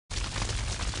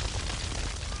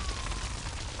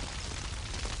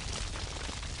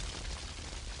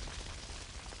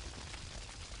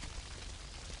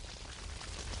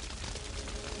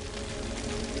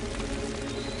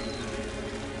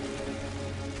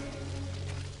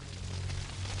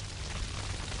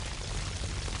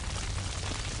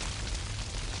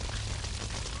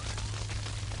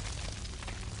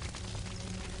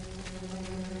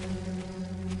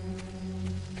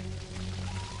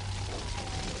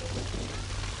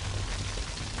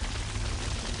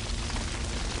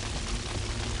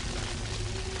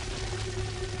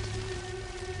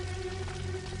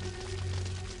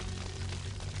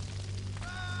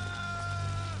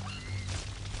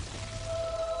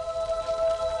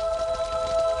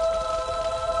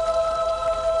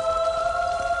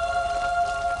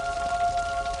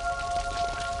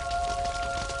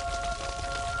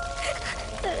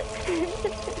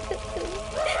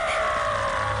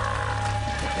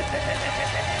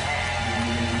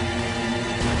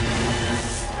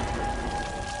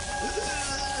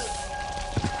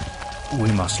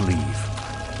We must leave.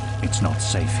 It's not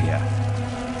safe here.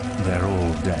 They're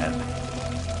all dead.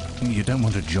 You don't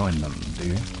want to join them, do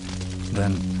you?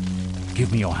 Then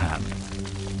give me your hand.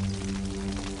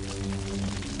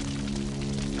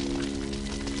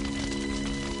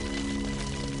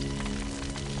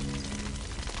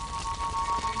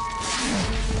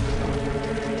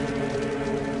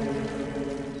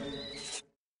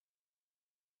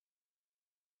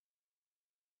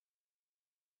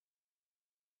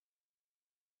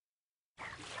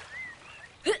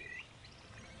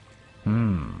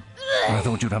 I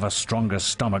thought you'd have a stronger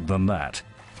stomach than that.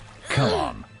 Come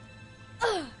on.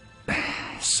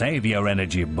 Save your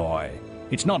energy, boy.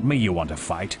 It's not me you want to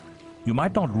fight. You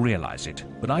might not realize it,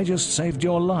 but I just saved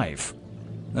your life.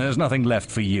 There's nothing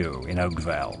left for you in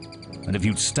Oakville. And if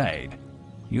you'd stayed,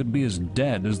 you'd be as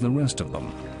dead as the rest of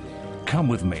them. Come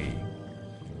with me.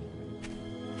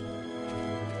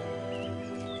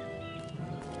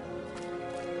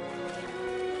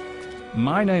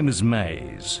 My name is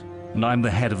Maze, and I'm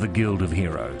the head of the Guild of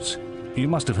Heroes. You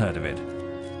must have heard of it.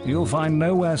 You'll find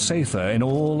nowhere safer in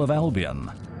all of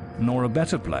Albion, nor a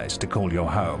better place to call your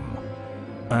home.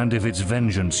 And if it's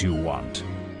vengeance you want,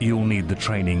 you'll need the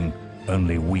training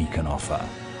only we can offer.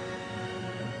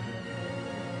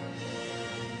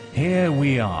 Here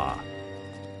we are.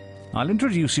 I'll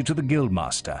introduce you to the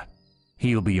Guildmaster.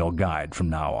 He'll be your guide from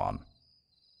now on.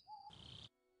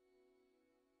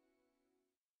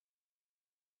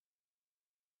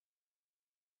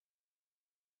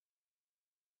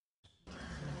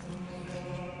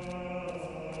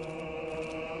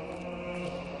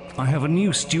 I have a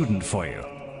new student for you.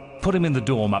 Put him in the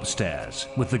dorm upstairs,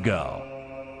 with the girl.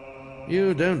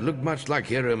 You don't look much like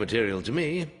hero material to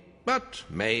me, but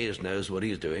Maze knows what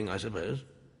he's doing, I suppose.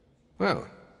 Well,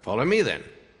 follow me then.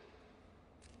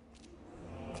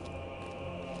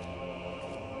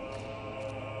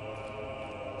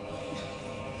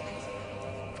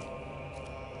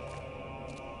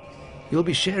 You'll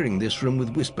be sharing this room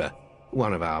with Whisper,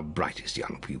 one of our brightest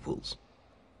young pupils.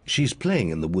 She's playing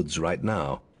in the woods right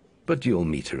now, but you'll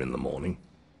meet her in the morning.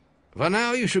 For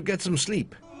now, you should get some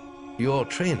sleep. Your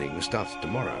training starts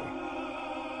tomorrow.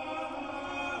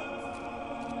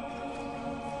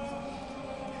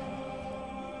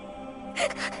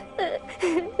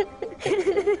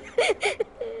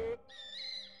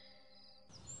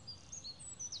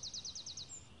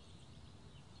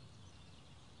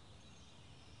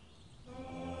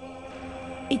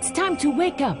 It's time to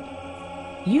wake up.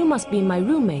 You must be my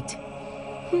roommate.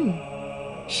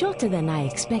 Shorter than I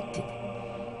expected.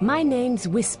 My name's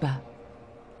Whisper.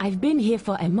 I've been here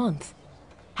for a month.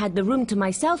 Had the room to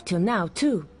myself till now,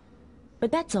 too.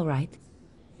 But that's all right.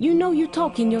 You know you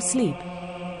talk in your sleep.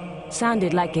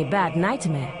 Sounded like a bad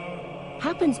nightmare.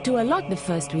 Happens to a lot the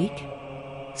first week.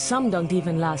 Some don't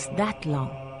even last that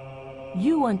long.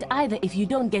 You won't either if you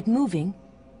don't get moving.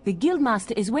 The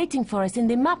Guildmaster is waiting for us in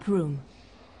the map room.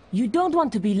 You don't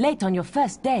want to be late on your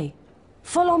first day.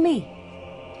 Follow me.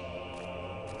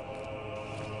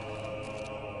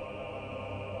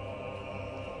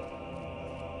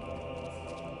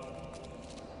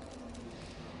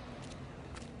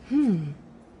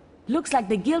 Looks like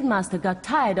the Guildmaster got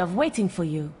tired of waiting for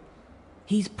you.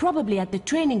 He's probably at the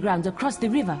training grounds across the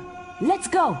river. Let's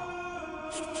go!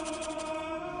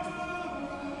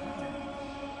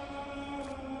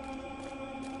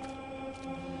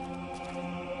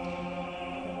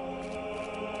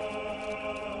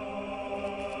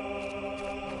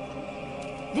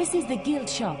 This is the guild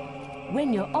shop.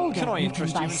 When you're older, you can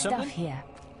buy stuff here.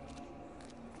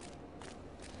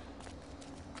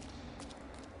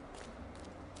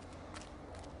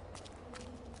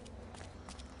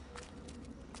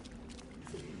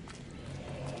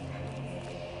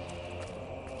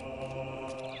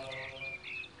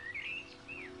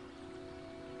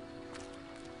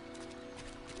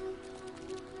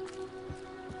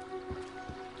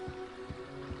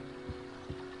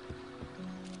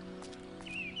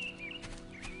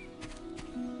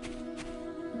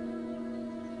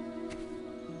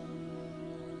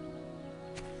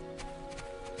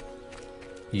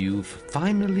 You've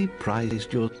finally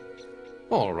prized your...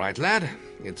 All right, lad.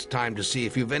 It's time to see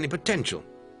if you've any potential.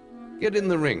 Get in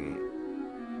the ring.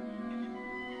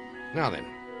 Now then,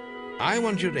 I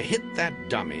want you to hit that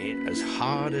dummy as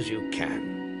hard as you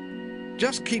can.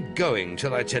 Just keep going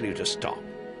till I tell you to stop.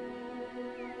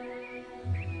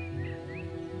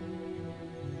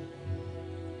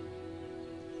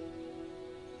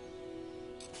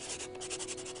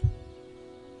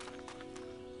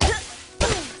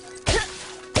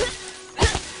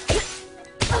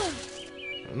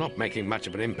 You're not making much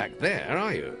of an impact there,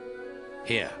 are you?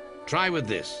 Here, try with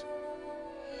this.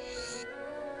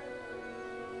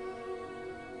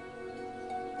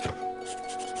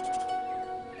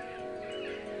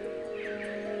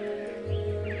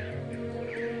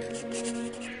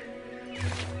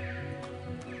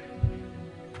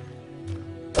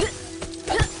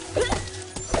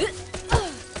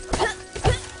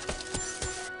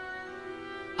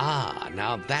 Ah,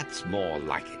 now that's more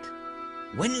like it.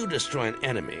 When you destroy an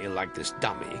enemy like this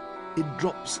dummy, it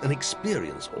drops an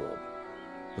experience orb.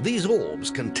 These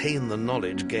orbs contain the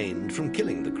knowledge gained from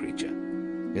killing the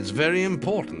creature. It's very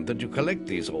important that you collect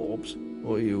these orbs,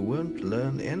 or you won't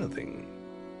learn anything.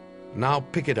 Now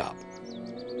pick it up.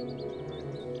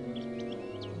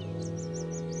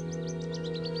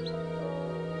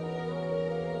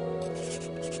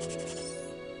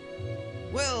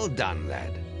 Well done,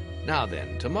 lad. Now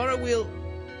then, tomorrow we'll...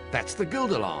 That's the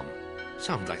guild alarm.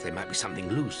 Sounds like there might be something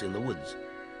loose in the woods.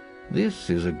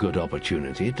 This is a good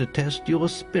opportunity to test your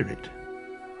spirit.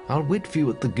 I'll wait for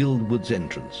you at the guild woods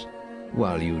entrance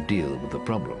while you deal with the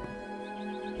problem.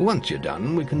 Once you're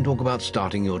done, we can talk about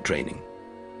starting your training.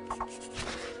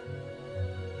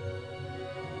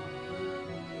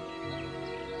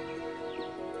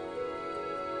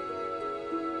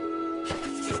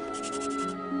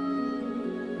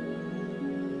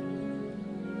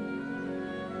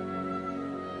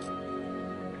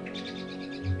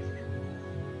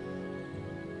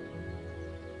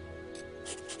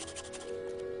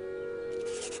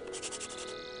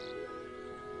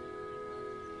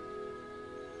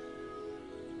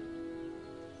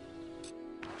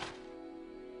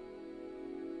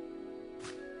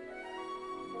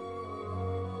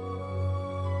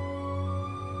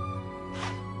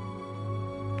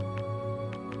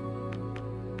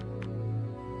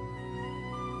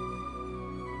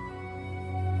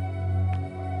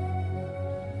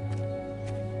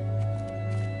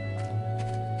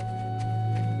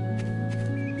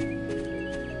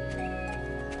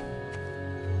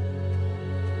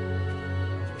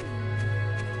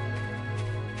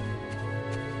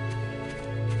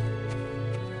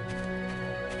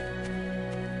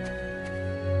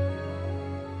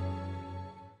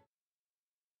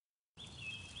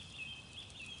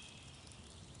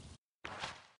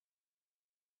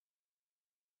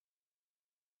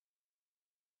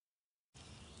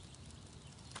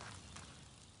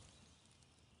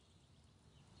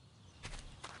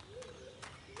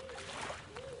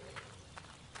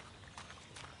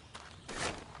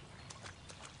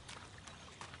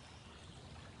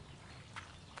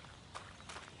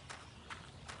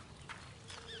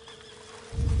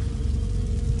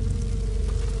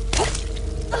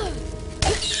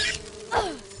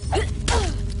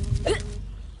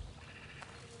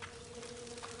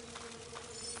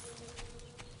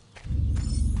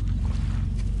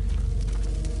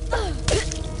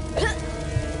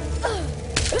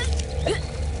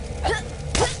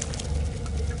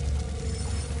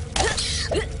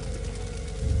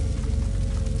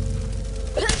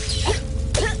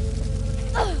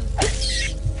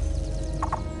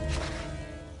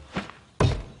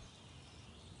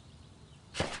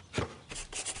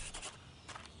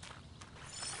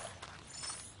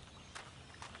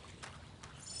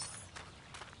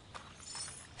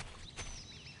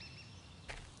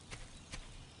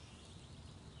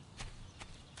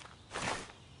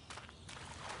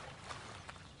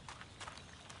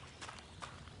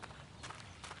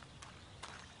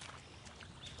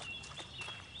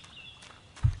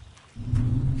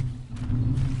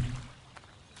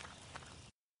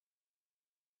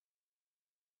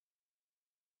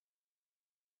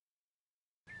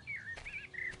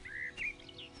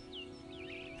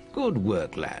 Good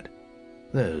work, lad.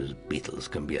 Those beetles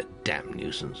can be a damn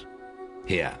nuisance.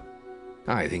 Here,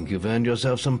 I think you've earned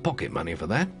yourself some pocket money for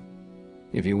that.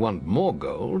 If you want more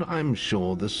gold, I'm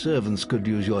sure the servants could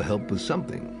use your help with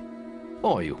something.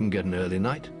 Or you can get an early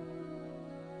night.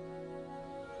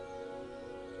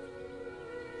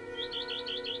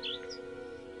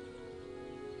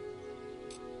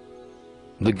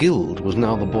 The guild was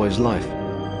now the boy's life.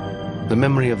 The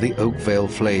memory of the Oakvale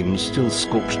flames still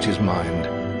scorched his mind,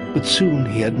 but soon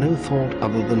he had no thought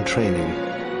other than training,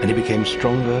 and he became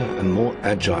stronger and more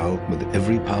agile with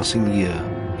every passing year.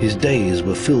 His days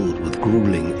were filled with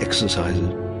grueling exercises,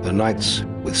 the nights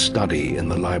with study in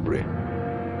the library.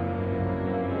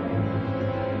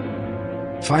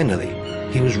 Finally,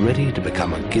 he was ready to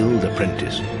become a guild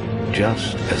apprentice,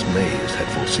 just as Maze had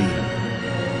foreseen.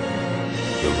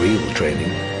 The real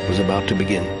training was about to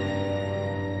begin.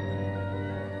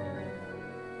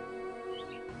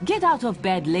 Get out of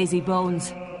bed, lazy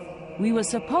bones. We were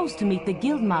supposed to meet the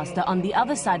guildmaster on the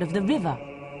other side of the river.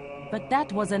 But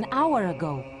that was an hour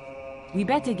ago. We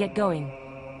better get going.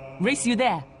 Race you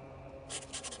there.